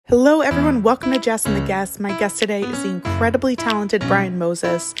Hello, everyone. Welcome to Jess and the Guest. My guest today is the incredibly talented Brian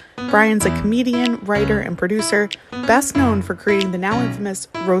Moses. Brian's a comedian, writer, and producer, best known for creating the now infamous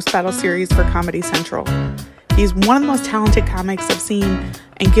Roast Battle series for Comedy Central. He's one of the most talented comics I've seen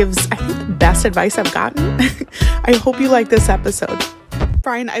and gives, I think, the best advice I've gotten. I hope you like this episode.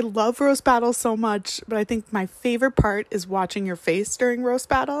 Brian, I love Roast Battle so much, but I think my favorite part is watching your face during Roast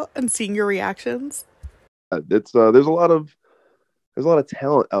Battle and seeing your reactions. It's there's a lot of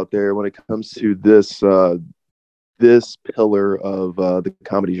talent out there when it comes to this pillar of the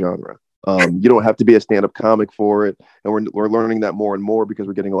comedy genre. You don't have to be a stand-up comic for it, and we're learning that more and more because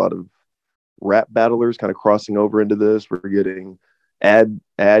we're getting a lot of rap battlers kind of crossing over into this. We're getting ad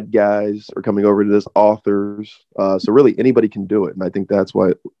guys are coming over to this, authors. So really anybody can do it, and I think that's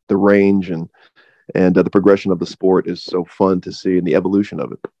why the range and the progression of the sport is so fun to see, and the evolution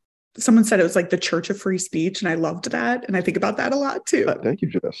of it. Someone said it was like the Church of Free Speech, and I loved that, and I think about that a lot too. Thank you,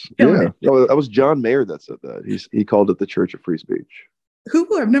 Jess. Yeah, that was John Mayer that said that. He called it the Church of Free Speech.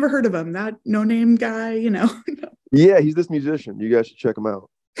 Who? I've never heard of him. That no-name guy, Yeah, he's this musician. You guys should check him out.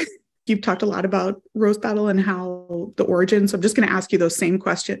 You've talked a lot about Roast Battle and how the origin. So I'm just going to ask you those same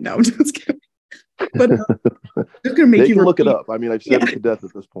questions. No, I'm just kidding. But just going to make they you can look it up. I mean, I've said it to death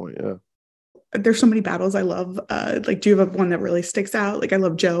at this point. Yeah. There's so many battles I love. Do you have one that really sticks out? Like I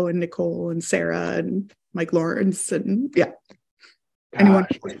love Joe and Nicole and Sarah and Mike Lawrence and yeah. Anyone?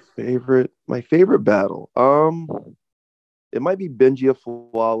 My favorite battle. It might be Benji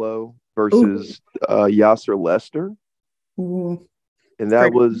Aflalo versus Yasser Lester. Ooh. And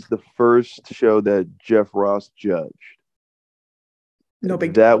that was the first show that Jeff Ross judged. No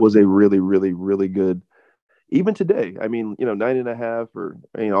big. That was a really, really, really good. Even today, I mean, 9.5 or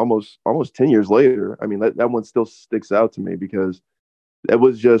almost 10 years later, I mean, that one still sticks out to me because that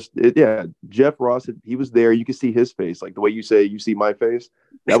was just it. Yeah, Jeff Ross, he was there. You could see his face, like the way you say you see my face.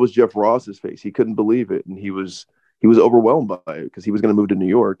 That was Jeff Ross's face. He couldn't believe it, and he was overwhelmed by it because he was going to move to New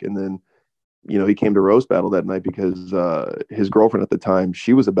York, and then he came to Roast Battle that night because his girlfriend at the time,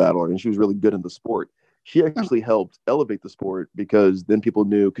 she was a battler and she was really good in the sport. She actually helped elevate the sport because then people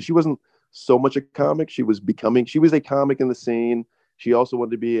knew, because she wasn't so much a comic. She was a comic in the scene. She also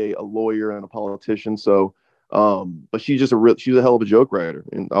wanted to be a lawyer and a politician. So, but she was a hell of a joke writer.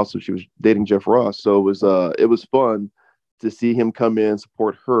 And also she was dating Jeff Ross. So it was fun to see him come in,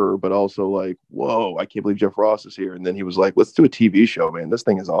 support her, but also like, whoa, I can't believe Jeff Ross is here. And then he was like, let's do a TV show, man. This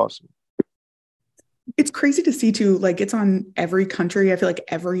thing is awesome. It's crazy to see too, like it's on every country. I feel like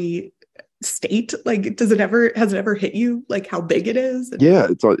every state, like has it ever hit you like how big it is? Yeah,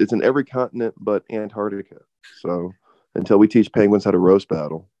 it's in every continent but Antarctica. So until we teach penguins how to roast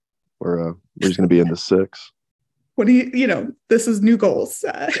battle, we're just going to be in the 6. What do this is new goals.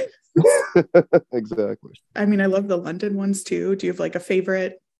 Exactly. I mean, I love the London ones too. Do you have like a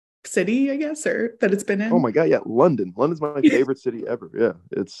favorite city, I guess, or that it's been in? Oh my god, yeah, London's my favorite city ever. Yeah,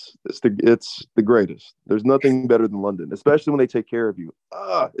 it's the greatest. There's nothing better than London, especially when they take care of you.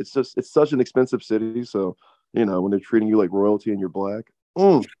 It's such an expensive city, so when they're treating you like royalty and you're black,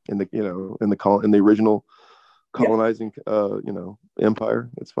 in the original colonizing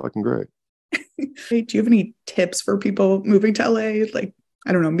empire, it's fucking great. Hey, do you have any tips for people moving to LA, like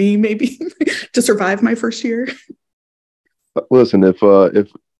I don't know, me maybe to survive my first year? Listen, if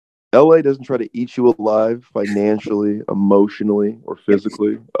LA doesn't try to eat you alive financially, emotionally, or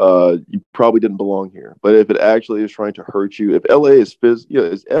physically, you probably didn't belong here. But if it actually is trying to hurt you, if LA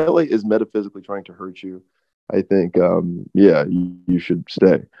is metaphysically trying to hurt you, I think, you should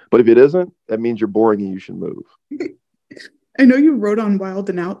stay. But if it isn't, that means you're boring and you should move. I know you wrote on Wild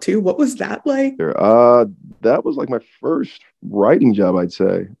and Out too. What was that like? That was like my first writing job, I'd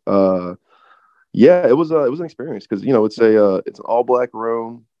say. Yeah, it was an experience because it's an all black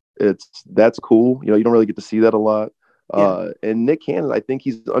room. That's cool. You don't really get to see that a lot. And Nick Cannon, I think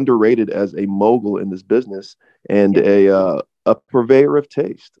he's underrated as a mogul in this business and a purveyor of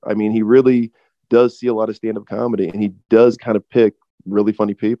taste. I mean, he really does see a lot of stand-up comedy, and he does kind of pick really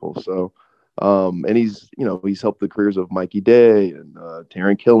funny people. So, and he's helped the careers of Mikey Day and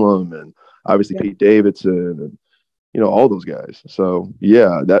Taron Killam and obviously Pete Davidson and all those guys. So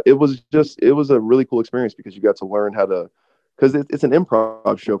yeah, it was a really cool experience because you got to learn how to. Because it's an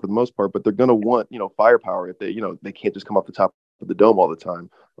improv show for the most part, but they're gonna want firepower if they can't just come off the top of the dome all the time.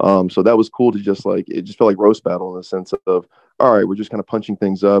 So that was cool to it just felt like roast battle in the sense of, all right, we're just kind of punching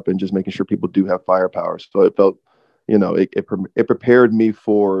things up and just making sure people do have firepower. So it felt, it prepared me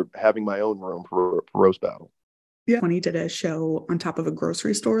for having my own room for roast battle. Yeah, when he did a show on top of a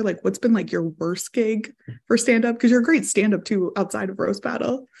grocery store, like what's been like your worst gig for stand up? Because you're a great stand up too outside of roast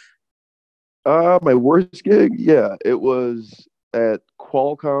battle. My worst gig, yeah, it was at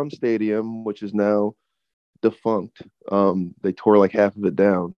Qualcomm Stadium, which is now defunct. They tore like half of it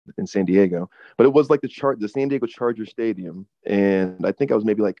down in San Diego, but it was like the San Diego Charger Stadium, and I think I was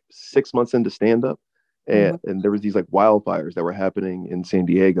maybe like 6 months into stand up, Oh my. and there was these like wildfires that were happening in San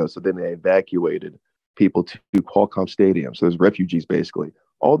Diego, so then they evacuated people to Qualcomm Stadium. So there's refugees basically.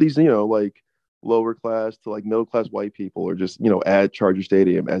 All these, like lower class to like middle class white people are just, at Charger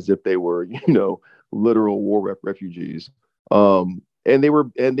Stadium as if they were, literal war refugees. And they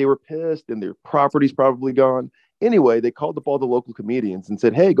were pissed, and their property's probably gone. Anyway, they called up all the local comedians and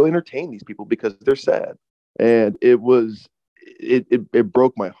said, "Hey, go entertain these people because they're sad." And it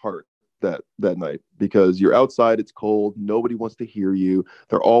broke my heart that night, because you're outside, it's cold, nobody wants to hear you.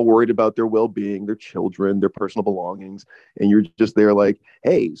 They're all worried about their well-being, their children, their personal belongings, and you're just there like,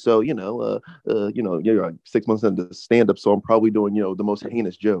 "Hey, so you're like 6 months into stand-up, so I'm probably doing the most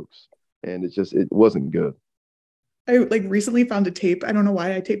heinous jokes," and it wasn't good. I like recently found a tape. I don't know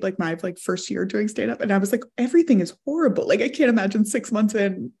why I taped like my like first year doing stand up, and I was like, everything is horrible. Like I can't imagine 6 months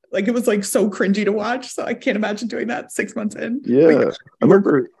in. Like it was like so cringy to watch. So I can't imagine doing that 6 months in. Yeah, I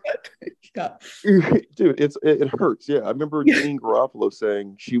remember. Yeah, Dude, it hurts. Yeah, I remember Jeanine Garofalo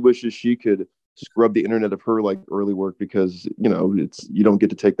saying she wishes she could scrub the internet of her like early work, because it's you don't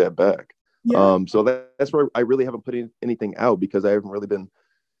get to take that back. yeah, So that's where I really haven't put anything out, because I haven't really been,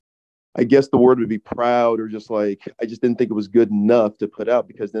 I guess the word would be proud, or just like I just didn't think it was good enough to put out,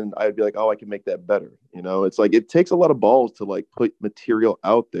 because then I'd be like, oh, I can make that better. It's like it takes a lot of balls to like put material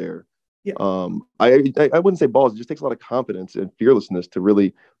out there. yeah. I wouldn't say balls. It just takes a lot of confidence and fearlessness to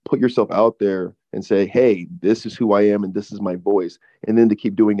really put yourself out there and say, hey, this is who I am and this is my voice, and then to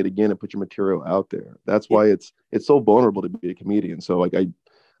keep doing it again and put your material out there. That's why it's so vulnerable to be a comedian. So like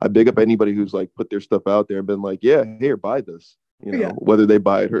I big up anybody who's like put their stuff out there and been like, yeah, here, buy this. Yeah. Whether they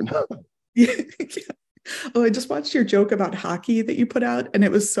buy it or not. Yeah. Oh, I just watched your joke about hockey that you put out, and it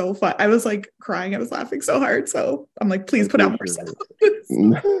was so fun. I was like crying. I was laughing so hard. So I'm like, please put out more stuff.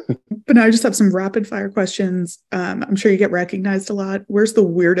 But now I just have some rapid fire questions. I'm sure you get recognized a lot. Where's the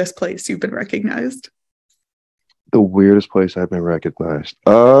weirdest place you've been recognized? The weirdest place I've been recognized.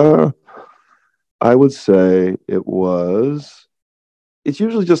 I would say it's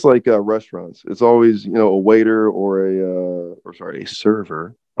usually just like restaurants. It's always, a waiter or a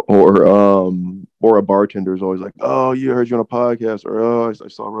server, or a bartender is always like, oh, you heard you on a podcast, or oh, I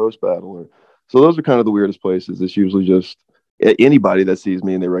saw Roast Battle, or so those are kind of the weirdest places. It's usually just anybody that sees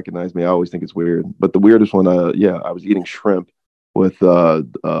me and they recognize me. I always think it's weird. But the weirdest one, I was eating shrimp with a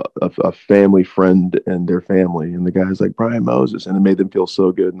family friend and their family, and the guy's like, Brian Moses, and it made them feel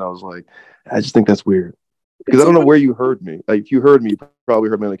so good. And I was like, I just think that's weird, because I don't know where you heard me. Like, if you heard me, you probably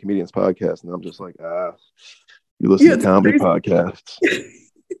heard me on a comedian's podcast, and I'm just like, you listen to comedy podcasts.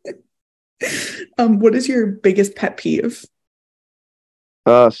 What is your biggest pet peeve?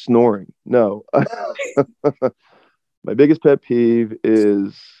 Snoring. No. My biggest pet peeve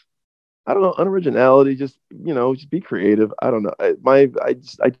is, I don't know, unoriginality. Just be creative. I don't know. I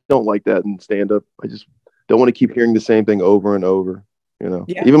don't like that in stand up. I just don't want to keep hearing the same thing over and over.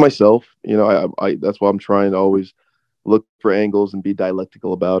 Yeah. Even myself, I that's why I'm trying to always look for angles and be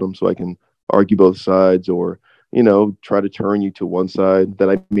dialectical about them, so I can argue both sides, or try to turn you to one side that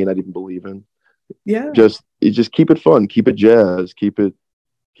I may not even believe in. Yeah. Just keep it fun, keep it jazz, keep it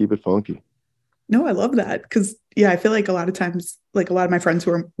funky. No, I love that, because I feel like a lot of times, like a lot of my friends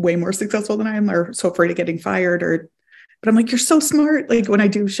who are way more successful than I am are so afraid of getting fired, but I'm like, you're so smart. Like when I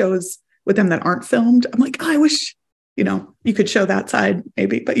do shows with them that aren't filmed, I'm like, oh, I wish, you could show that side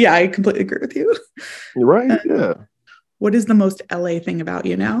maybe. But yeah, I completely agree with you. You're right. Yeah. What is the most LA thing about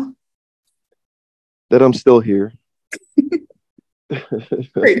you now? That I'm still here. That's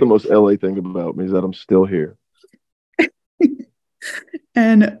the most LA thing about me, is that I'm still here.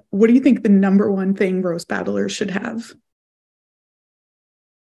 And what do you think the number one thing roast battlers should have?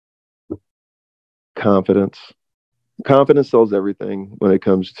 Confidence. Confidence sells everything when it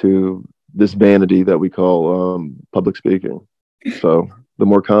comes to this vanity that we call public speaking. So the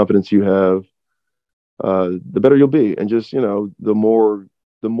more confidence you have, the better you'll be. And just,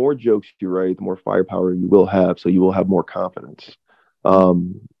 the more jokes you write, the more firepower you will have. So you will have more confidence.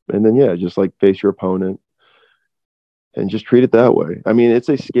 And then, just like face your opponent and just treat it that way. I mean, it's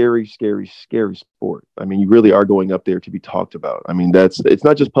a scary, scary, scary sport. I mean, you really are going up there to be talked about. I mean, it's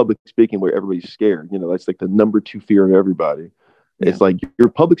not just public speaking where everybody's scared. That's like the number 2 fear of everybody. Yeah. It's like you're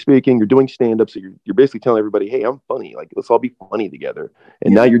public speaking, you're doing stand-up, so you're basically telling everybody, hey, I'm funny. Like, let's all be funny together.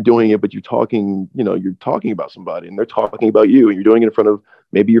 And now you're doing it, but you're talking about somebody, and they're talking about you, and you're doing it in front of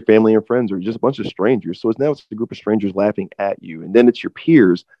maybe your family and friends, or just a bunch of strangers. So now it's a group of strangers laughing at you, and then it's your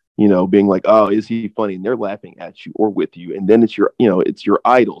peers being like, oh, is he funny? And they're laughing at you or with you. And then it's it's your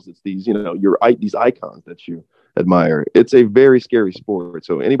idols. It's these, these icons that you admire. It's a very scary sport.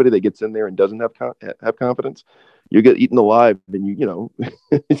 So anybody that gets in there and doesn't have confidence, you get eaten alive, and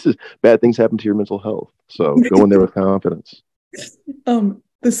it's just bad things happen to your mental health. So go in there with confidence.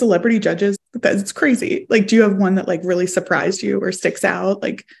 The celebrity judges, that's crazy. Like, do you have one that like really surprised you or sticks out?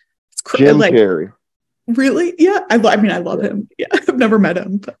 Like, Jim Carrey. Really? Yeah. I love him. Yeah. I've never met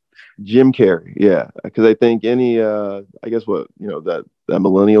him. But. Jim Carrey. Yeah. Because I think I guess that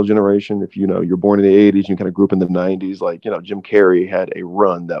millennial generation, if you're born in the 80s, you kind of grew up in the 90s, like, Jim Carrey had a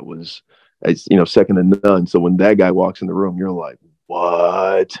run that was, second to none. So when that guy walks in the room, you're like,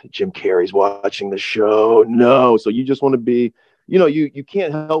 what? Jim Carrey's watching the show? No. So you just want to be, you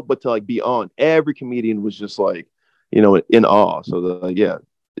can't help but to like be on. Every comedian was just like, in awe. So yeah.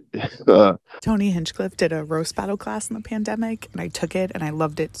 Tony Hinchcliffe did a roast battle class in the pandemic, and I took it and I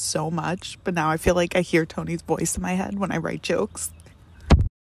loved it so much. But now I feel like I hear Tony's voice in my head when I write jokes. I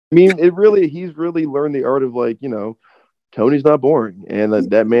mean, he's really learned the art of like, Tony's not boring, and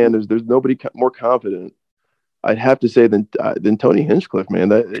that man there's nobody more confident, I'd have to say, than Tony Hinchcliffe, man.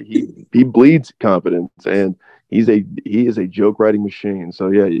 That he bleeds confidence, and he is a joke writing machine. So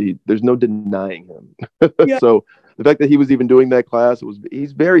yeah, there's no denying him. Yeah. So the fact that he was even doing that class,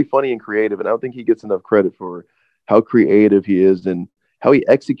 he's very funny and creative, and I don't think he gets enough credit for how creative he is and how he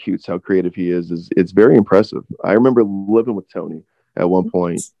executes how creative he is. It's very impressive. I remember living with Tony at one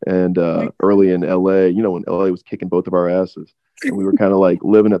point, and early in LA, when LA was kicking both of our asses, and we were kind of like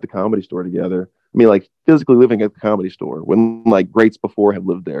living at the Comedy Store together. I mean, like physically living at the Comedy Store, when like greats before have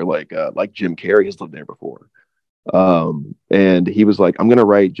lived there, like Jim Carrey has lived there before. And he was like, I'm gonna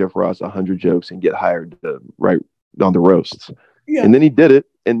write Jeff Ross 100 jokes and get hired to write on the roasts. Yeah. And then he did it,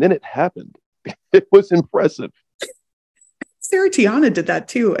 and then it happened. It was impressive. Sarah Tiana did that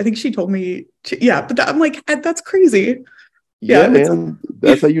too. I think she told me, but I'm like, that's crazy. Yeah, man,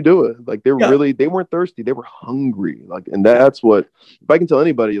 that's how you do it. Like they weren't thirsty, they were hungry. Like, and that's what, if I can tell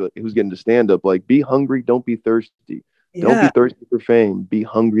anybody who's getting to stand up, like, be hungry, don't be thirsty. Yeah. Don't be thirsty for fame. Be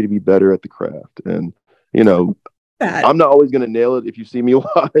hungry to be better at the craft. And I'm not always gonna nail it if you see me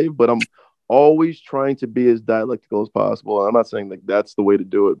live, but I'm always trying to be as dialectical as possible. I'm not saying like that's the way to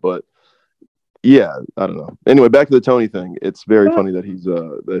do it, but yeah, I don't know. Anyway, back to the Tony thing. It's very funny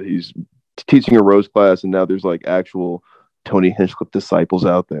that he's teaching a roast class, and now there's like actual Tony Hinchcliffe disciples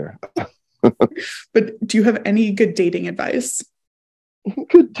out there. But do you have any good dating advice?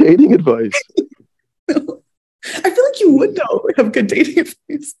 Good dating advice? No. I feel like you would though have good dating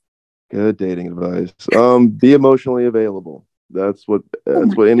advice. Good dating advice. Be emotionally available. That's what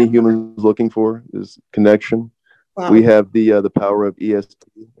any human is looking for, is connection. Wow. We have the power of EST,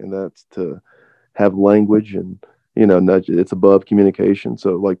 and that's to have language, and nudge. It's above communication.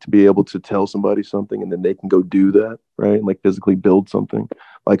 So like to be able to tell somebody something and then they can go do that, right? And like physically build something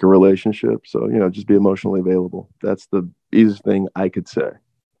like a relationship. So, just be emotionally available. That's the easiest thing I could say.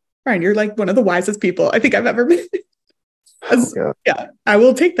 Ryan, you're like one of the wisest people I think I've ever met. Yeah, I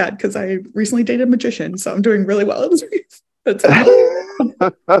will take that because I recently dated a magician, so I'm doing really well. Everything is that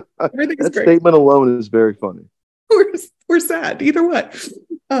great. Statement alone is very funny. We're sad either way.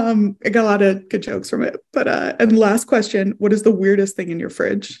 I got a lot of good jokes from it. But and last question, what is the weirdest thing in your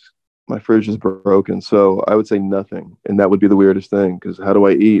fridge? My fridge is broken, so I would say nothing, and that would be the weirdest thing, because how do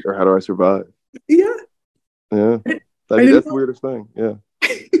I eat or how do I survive? Yeah. That's the weirdest thing. Yeah.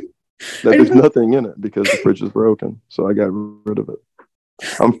 There's nothing in it because the fridge is broken, so I got rid of it.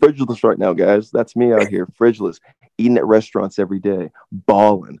 I'm fridgeless right now, guys. That's me out here, fridgeless, eating at restaurants every day,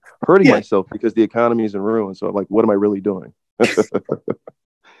 balling, hurting myself because the economy is in ruin. So I'm like, what am I really doing? I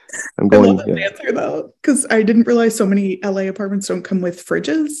love that answer though, because I didn't realize so many LA apartments don't come with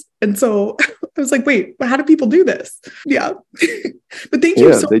fridges, and so I was like, wait, how do people do this? Yeah, but thank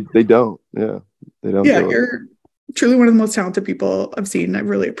you. They don't. Yeah, they don't. Yeah, you're truly one of the most talented people I've seen. I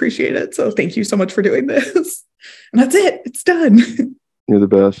really appreciate it. So thank you so much for doing this. And that's it. It's done. You're the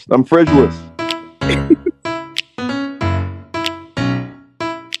best. I'm fridgeless.